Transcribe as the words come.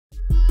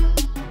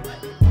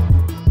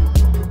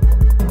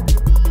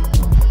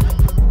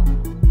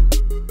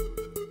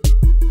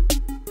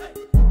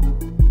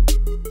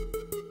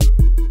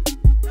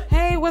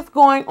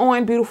going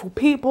on, beautiful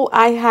people?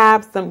 I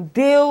have some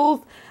deals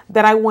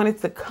that I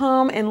wanted to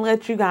come and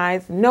let you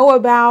guys know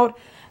about.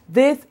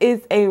 This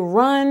is a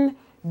run,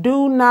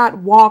 do not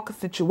walk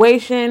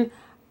situation.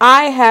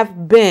 I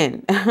have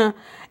been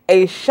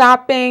a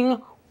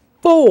shopping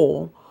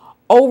fool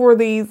over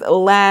these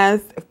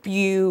last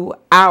few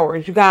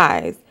hours, you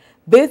guys.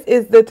 This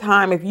is the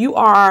time if you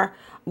are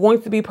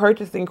going to be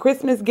purchasing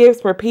Christmas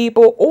gifts for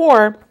people,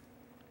 or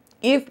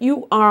if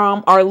you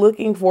are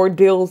looking for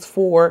deals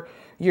for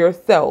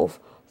yourself.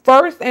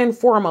 First and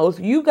foremost,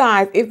 you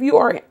guys, if you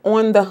are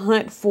on the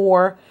hunt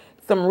for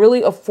some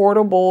really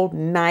affordable,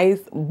 nice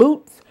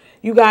boots,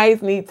 you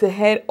guys need to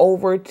head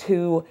over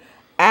to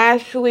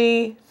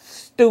Ashley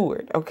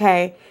Stewart,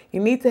 okay? You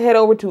need to head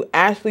over to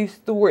Ashley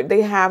Stewart.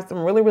 They have some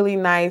really, really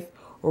nice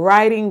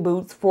riding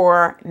boots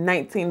for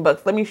 19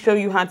 bucks. Let me show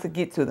you how to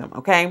get to them,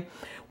 okay?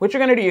 What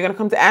you're going to do, you're going to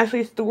come to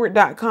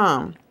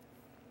ashleystewart.com.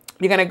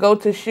 You're going to go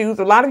to shoes.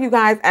 A lot of you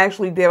guys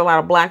actually did a lot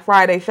of Black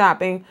Friday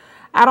shopping.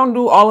 I don't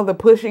do all of the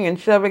pushing and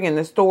shoving in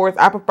the stores.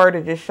 I prefer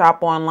to just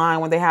shop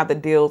online when they have the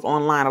deals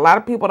online. A lot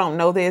of people don't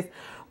know this,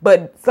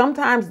 but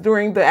sometimes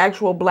during the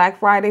actual Black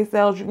Friday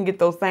sales, you can get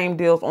those same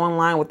deals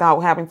online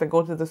without having to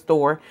go to the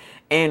store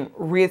and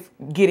risk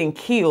getting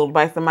killed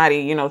by somebody,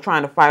 you know,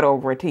 trying to fight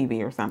over a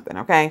TV or something,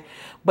 okay?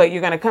 But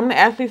you're going to come to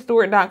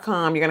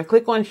ashleystewart.com. You're going to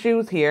click on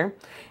shoes here,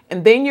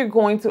 and then you're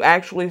going to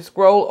actually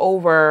scroll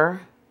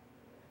over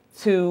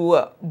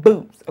to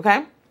boots,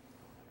 okay?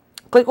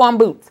 Click on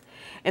boots.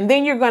 And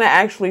then you're going to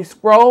actually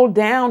scroll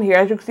down here.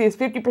 As you can see, it's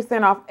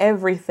 50% off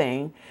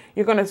everything.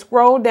 You're going to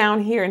scroll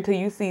down here until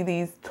you see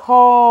these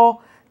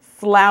tall,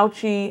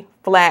 slouchy,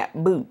 flat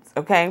boots,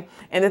 okay?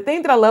 And the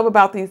thing that I love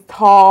about these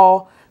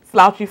tall,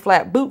 slouchy,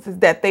 flat boots is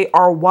that they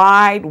are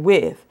wide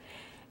width.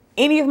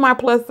 Any of my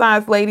plus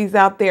size ladies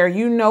out there,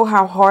 you know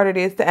how hard it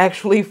is to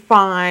actually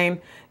find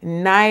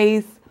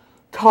nice,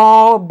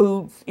 tall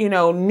boots, you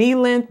know, knee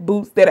length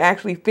boots that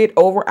actually fit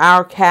over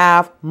our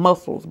calf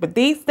muscles. But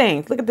these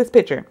things, look at this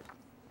picture.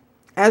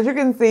 As you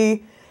can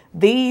see,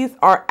 these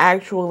are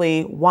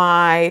actually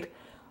wide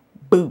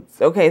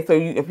boots. Okay, so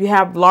if you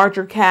have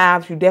larger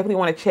calves, you definitely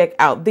want to check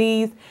out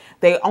these.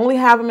 They only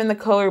have them in the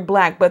color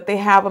black, but they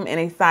have them in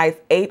a size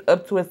 8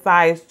 up to a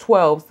size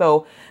 12.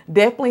 So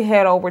definitely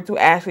head over to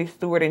Ashley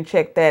Stewart and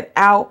check that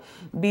out.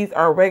 These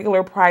are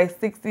regular price,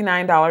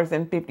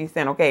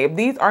 $69.50. Okay, if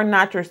these are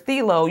not your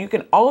stilo, you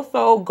can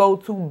also go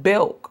to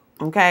Belk.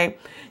 Okay,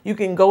 you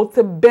can go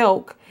to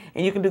Belk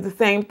and you can do the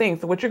same thing.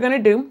 So what you're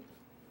going to do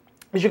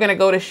is you're going to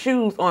go to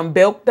shoes on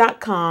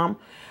belk.com.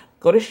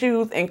 Go to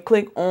shoes and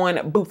click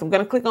on boots. I'm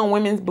going to click on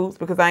women's boots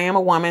because I am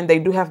a woman. They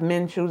do have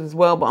men's shoes as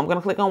well, but I'm going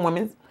to click on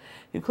women's.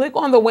 You click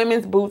on the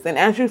women's boots, and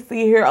as you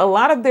see here, a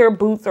lot of their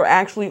boots are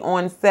actually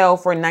on sale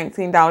for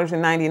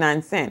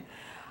 $19.99.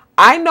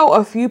 I know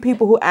a few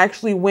people who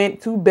actually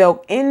went to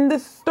Belk in the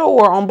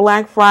store on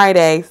Black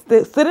Friday,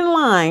 sit in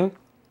line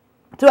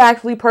to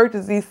actually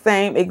purchase these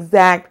same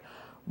exact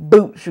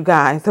boots, you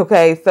guys.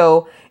 Okay,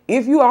 so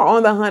if you are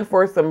on the hunt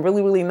for some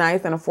really, really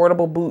nice and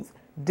affordable boots,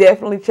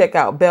 definitely check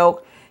out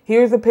Belk.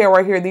 Here's a pair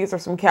right here. These are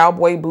some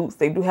cowboy boots.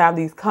 They do have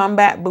these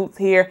combat boots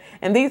here.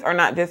 And these are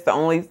not just the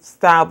only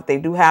style that they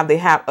do have. They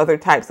have other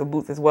types of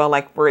boots as well.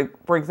 Like,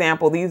 for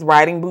example, these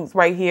riding boots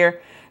right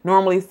here,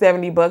 normally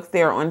 70 bucks.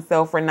 They are on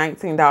sale for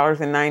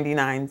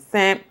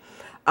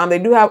 $19.99. They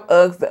do have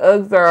Uggs. The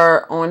Uggs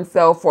are on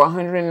sale for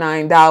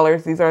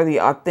 $109. These are the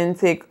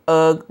authentic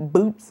Ugg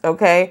boots,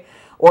 okay?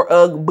 Or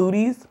Ugg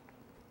booties.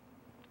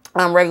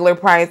 Regular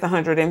price,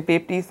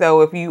 $150.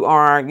 So if you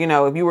are, you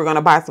know, if you were going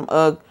to buy some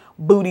Ugg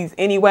booties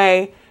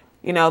anyway,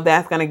 you know,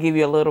 that's going to give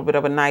you a little bit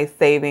of a nice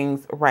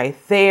savings right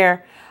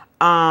there.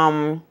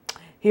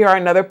 Here are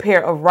another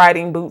pair of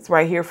riding boots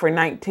right here for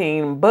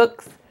 19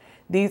 bucks.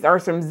 These are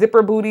some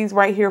zipper booties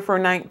right here for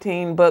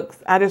 19 bucks.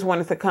 I just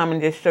wanted to come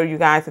and just show you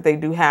guys that they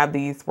do have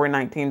these for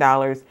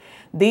 $19.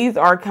 These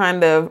are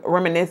kind of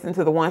reminiscent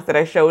to the ones that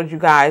I showed you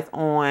guys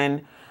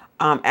on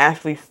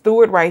Ashley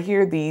Stewart right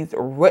here. These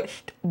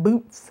ruched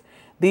boots.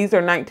 These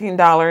are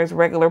 $19,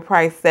 regular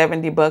price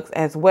 70 bucks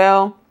as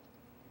well.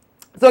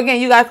 So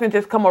again, you guys can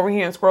just come over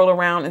here and scroll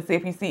around and see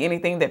if you see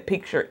anything that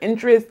piques your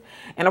interest.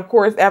 And of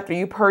course, after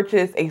you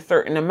purchase a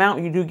certain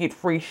amount, you do get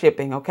free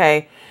shipping,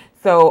 okay?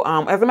 So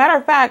as a matter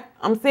of fact,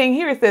 I'm seeing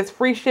here it says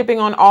free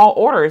shipping on all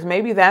orders.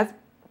 Maybe that's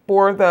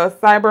for the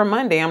Cyber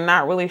Monday. I'm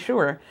not really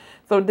sure.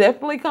 So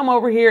definitely come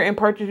over here and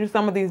purchase you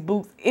some of these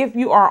boots if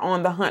you are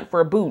on the hunt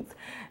for boots.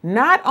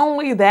 Not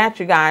only that,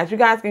 you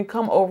guys can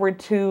come over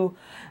to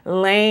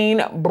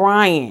Lane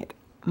Bryant,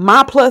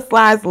 my plus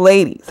size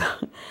ladies.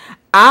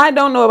 I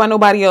don't know about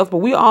nobody else, but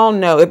we all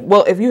know,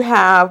 if you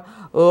have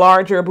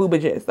larger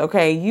boobages,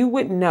 okay, you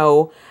would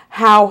know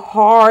how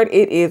hard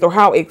it is or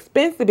how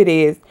expensive it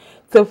is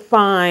to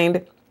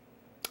find,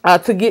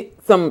 to get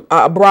some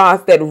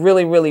bras that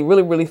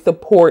really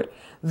support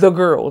the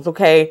girls,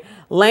 okay?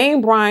 Lane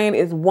Bryant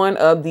is one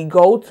of the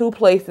go-to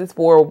places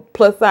for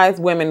plus size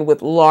women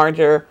with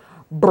larger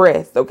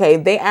breasts, okay?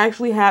 They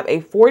actually have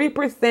a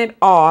 40%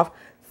 off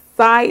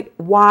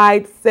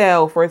site-wide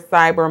sale for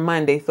Cyber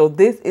Monday. So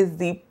this is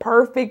the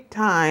perfect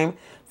time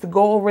to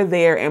go over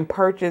there and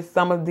purchase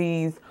some of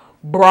these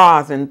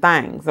bras and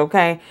things,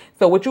 okay?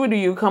 So what you would do,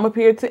 you come up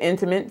here to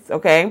intimates,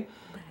 okay?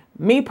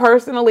 Me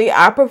personally,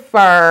 I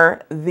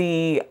prefer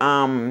the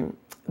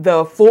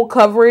full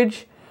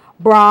coverage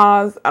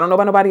bras. I don't know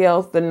about nobody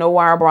else. The no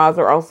wire bras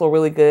are also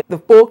really good. The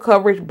full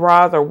coverage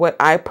bras are what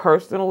I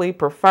personally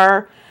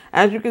prefer.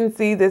 As you can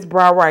see, this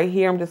bra right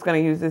here, I'm just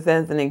going to use this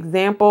as an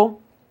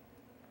example.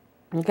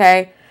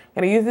 Okay,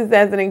 I'm going to use this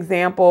as an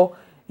example.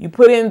 You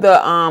put in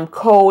the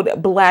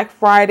code Black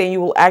Friday and you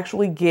will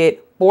actually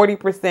get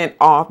 40%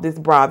 off this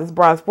bra. This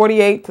bra is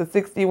 $48 to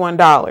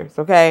 $61,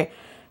 okay?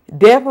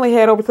 Definitely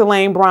head over to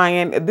Lane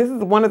Bryant. This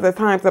is one of the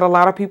times that a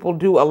lot of people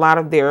do a lot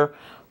of their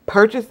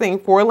purchasing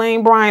for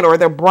Lane Bryant or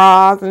their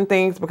bras and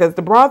things, because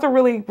the bras are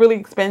really, really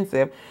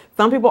expensive.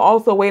 Some people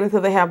also wait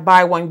until they have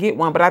buy one, get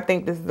one, but I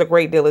think this is a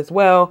great deal as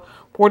well.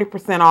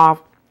 40%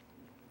 off,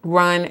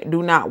 run,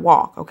 do not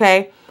walk,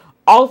 okay?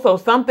 Also,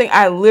 something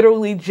I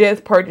literally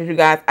just purchased, you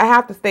guys. I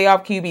have to stay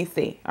off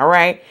QVC, all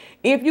right?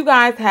 If you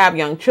guys have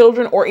young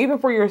children, or even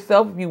for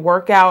yourself, if you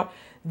work out,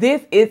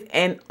 this is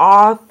an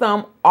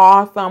awesome,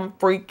 awesome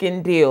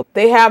freaking deal.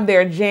 They have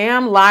their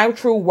Jam Live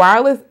True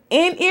wireless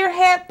in-ear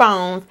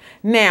headphones.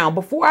 Now,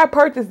 before I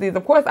purchased these,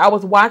 of course, I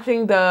was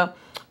watching them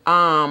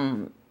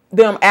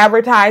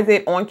advertise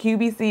it on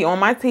QVC on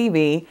my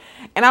TV.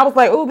 And I was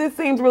like, oh, this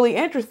seems really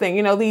interesting.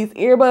 You know, these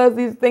earbuds,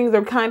 these things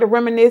are kind of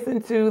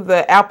reminiscent to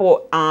the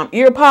Apple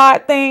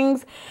EarPod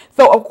things.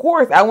 So, of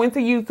course, I went to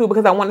YouTube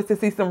because I wanted to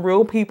see some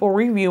real people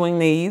reviewing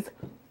these.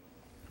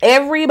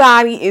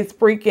 Everybody is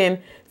freaking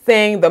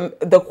saying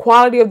the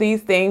quality of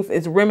these things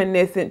is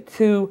reminiscent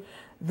to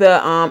the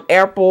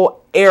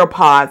Apple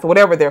AirPods,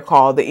 whatever they're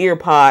called, the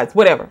EarPods,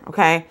 whatever,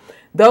 okay?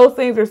 Those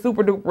things are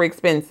super duper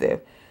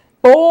expensive.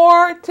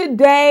 For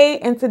today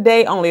and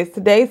today only, it's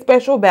today's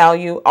special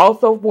value,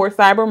 also for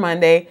Cyber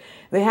Monday,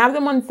 they have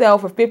them on sale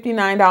for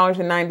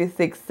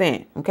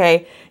 $59.96,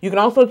 okay? You can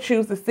also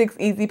choose the 6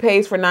 easy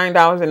pays for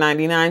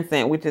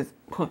 $9.99, which is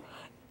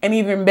an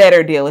even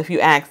better deal if you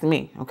ask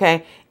me,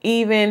 okay?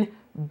 Even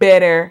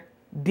better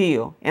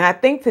deal. And I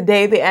think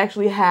today they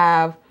actually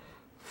have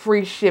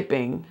free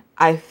shipping,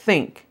 I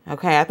think,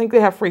 okay? I think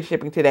they have free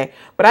shipping today.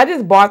 But I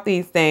just bought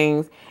these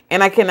things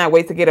and I cannot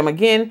wait to get them.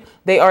 Again,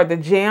 they are the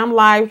Jam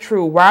Live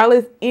True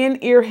wireless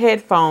in-ear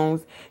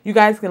headphones. You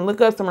guys can look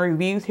up some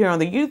reviews here on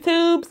the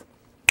YouTubes.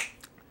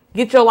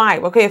 Get your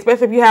life, okay?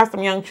 Especially if you have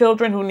some young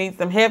children who need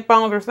some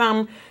headphones or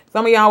something.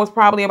 Some of y'all was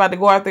probably about to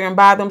go out there and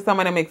buy them,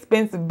 some of them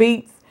expensive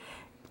Beats.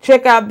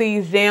 Check out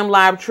these Jam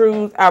Live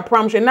Trues. I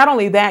promise you. And not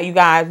only that, you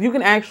guys, you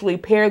can actually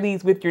pair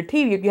these with your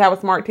TV. If you have a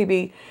smart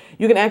TV,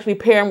 you can actually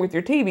pair them with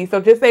your TV. So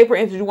just say, for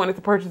instance, you wanted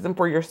to purchase them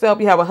for yourself.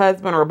 You have a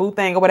husband or a boo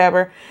thing or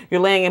whatever.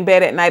 You're laying in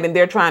bed at night and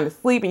they're trying to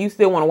sleep and you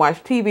still want to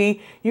watch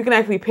TV. You can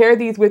actually pair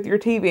these with your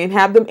TV and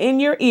have them in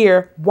your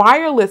ear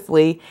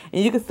wirelessly.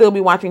 And you can still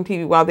be watching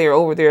TV while they're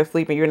over there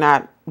asleep and you're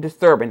not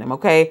disturbing them,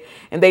 okay?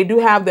 And they do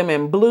have them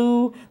in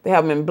blue, they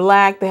have them in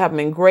black, they have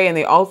them in gray, and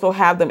they also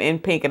have them in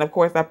pink. And of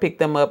course, I picked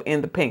them up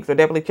in the pink, so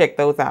definitely check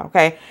those out,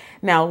 okay?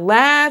 Now,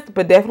 last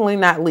but definitely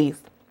not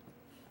least,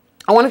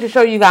 I wanted to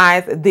show you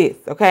guys this,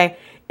 okay?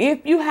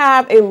 If you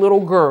have a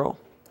little girl,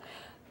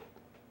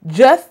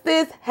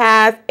 Justice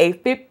has a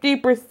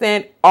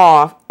 50%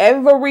 off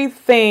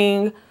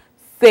everything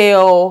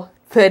sale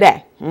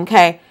today,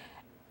 okay?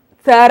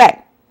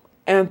 Today.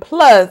 And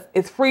plus,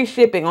 it's free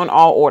shipping on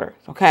all orders,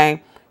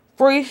 okay?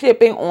 Free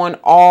shipping on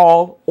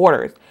all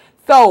orders.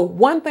 So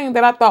one thing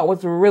that I thought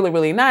was really,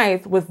 really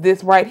nice was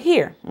this right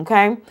here,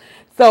 okay?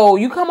 So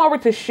you come over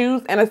to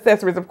shoes and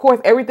accessories. Of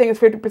course, everything is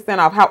 50%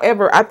 off.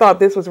 However, I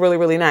thought this was really,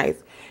 really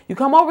nice. You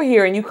come over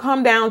here and you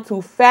come down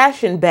to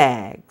fashion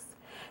bags.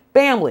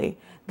 Family,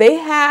 they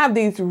have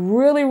these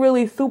really,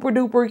 really super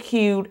duper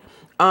cute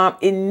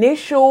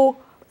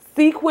initial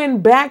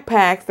sequin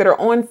backpacks that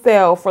are on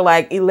sale for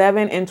like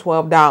 $11 and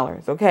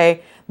 $12,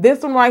 okay?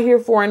 This one right here,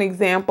 for an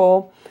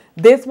example,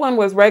 this one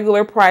was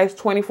regular price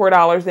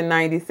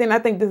 $24.90. I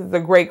think this is a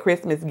great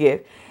Christmas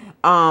gift.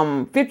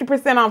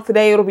 50% off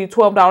today, it'll be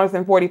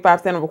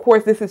 $12.45. Of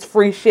course, this is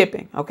free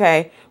shipping,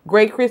 okay?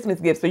 Great Christmas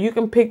gift. So you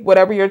can pick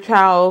whatever your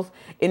child's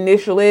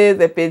initial is,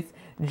 if it's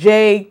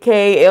J,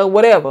 K, L,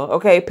 whatever,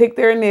 okay? Pick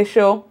their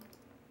initial,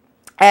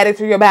 add it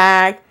to your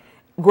bag.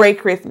 Great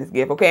Christmas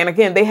gift, okay? And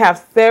again, they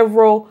have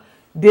several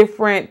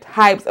different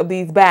types of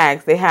these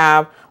bags. They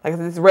have, like I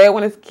said, this red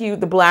one is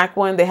cute, the black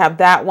one, they have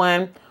that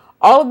one.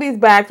 All of these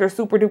bags are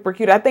super duper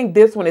cute. I think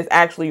this one is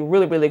actually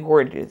really, really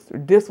gorgeous.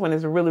 This one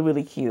is really,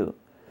 really cute.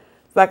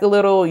 It's like a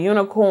little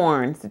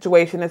unicorn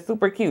situation. It's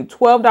super cute.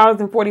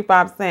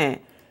 $12.45.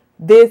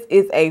 This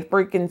is a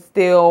freaking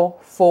steal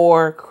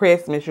for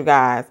Christmas, you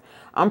guys.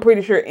 I'm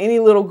pretty sure any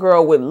little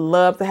girl would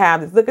love to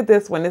have this. Look at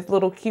this one, this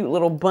little cute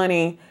little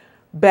bunny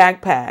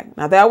backpack.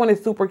 Now that one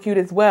is super cute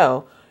as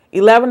well.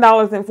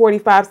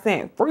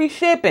 $11.45. Free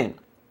shipping.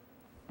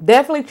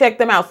 Definitely check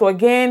them out. So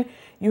again,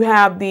 you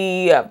have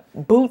the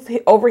boots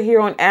over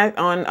here on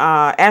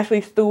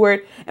Ashley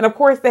Stewart. And of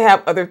course, they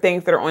have other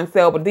things that are on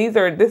sale. But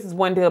this is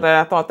one deal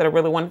that I thought that I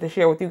really wanted to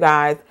share with you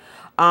guys.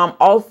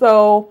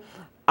 Also,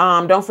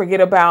 Don't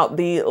forget about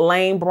the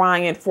Lane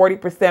Bryant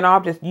 40%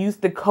 off. Just use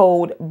the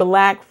code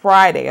Black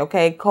Friday,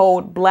 okay?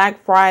 Code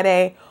Black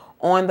Friday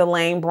on the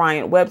Lane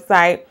Bryant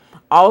website.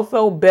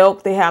 Also,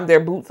 Belk, they have their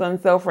boots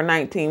on sale for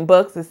 19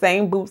 bucks. The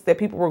same boots that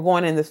people were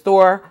going in the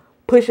store,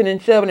 pushing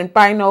and shoving and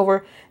fighting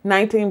over,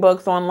 19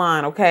 bucks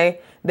online, okay?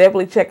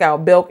 Definitely check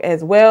out Belk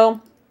as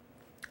well.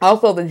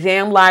 Also, the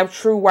Jam Live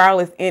True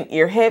Wireless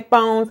in-ear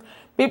headphones,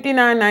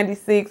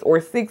 $59.96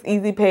 or 6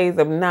 easy pays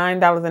of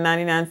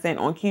 $9.99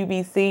 on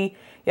QVC.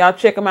 Y'all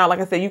check them out. Like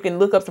I said, you can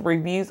look up some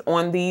reviews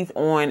on these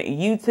on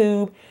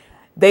YouTube.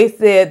 They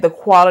said the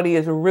quality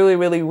is really,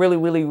 really, really,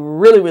 really,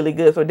 really, really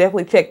good. So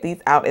definitely check these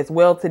out as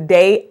well.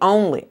 Today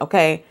only,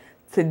 okay?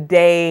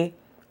 Today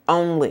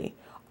only.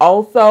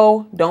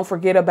 Also, don't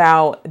forget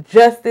about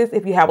Justice.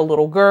 If you have a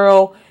little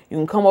girl, you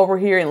can come over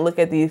here and look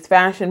at these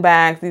fashion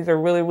bags. These are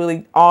really,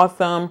 really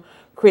awesome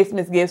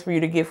Christmas gifts for you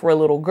to get for a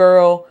little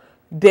girl.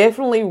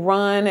 Definitely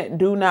run,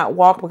 do not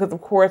walk, because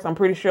of course, I'm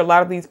pretty sure a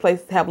lot of these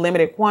places have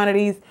limited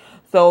quantities.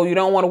 So you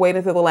don't want to wait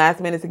until the last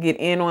minute to get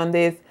in on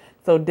this.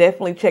 So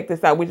definitely check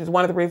this out, which is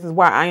one of the reasons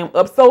why I am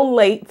up so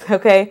late,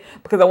 okay?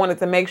 Because I wanted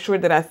to make sure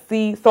that I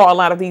saw a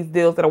lot of these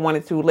deals that I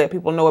wanted to let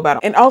people know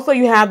about. And also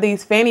you have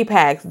these fanny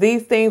packs.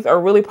 These things are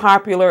really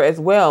popular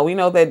as well. We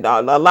know that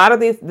a lot of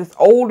this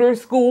older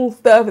school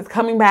stuff is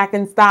coming back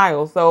in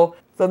style. So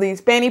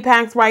these fanny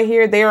packs right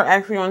here, they are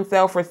actually on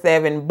sale for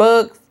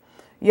 $7.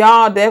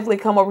 Y'all definitely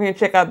come over here and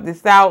check out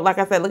this out. Like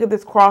I said, look at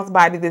this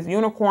crossbody, this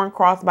unicorn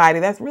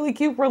crossbody. That's really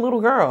cute for a little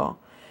girl.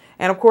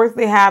 And of course,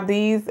 they have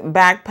these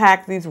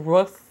backpacks, these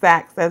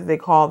rucksacks, as they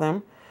call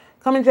them.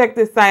 Come and check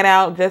this site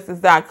out,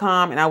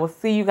 justice.com, and I will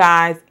see you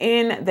guys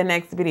in the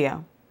next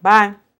video. Bye.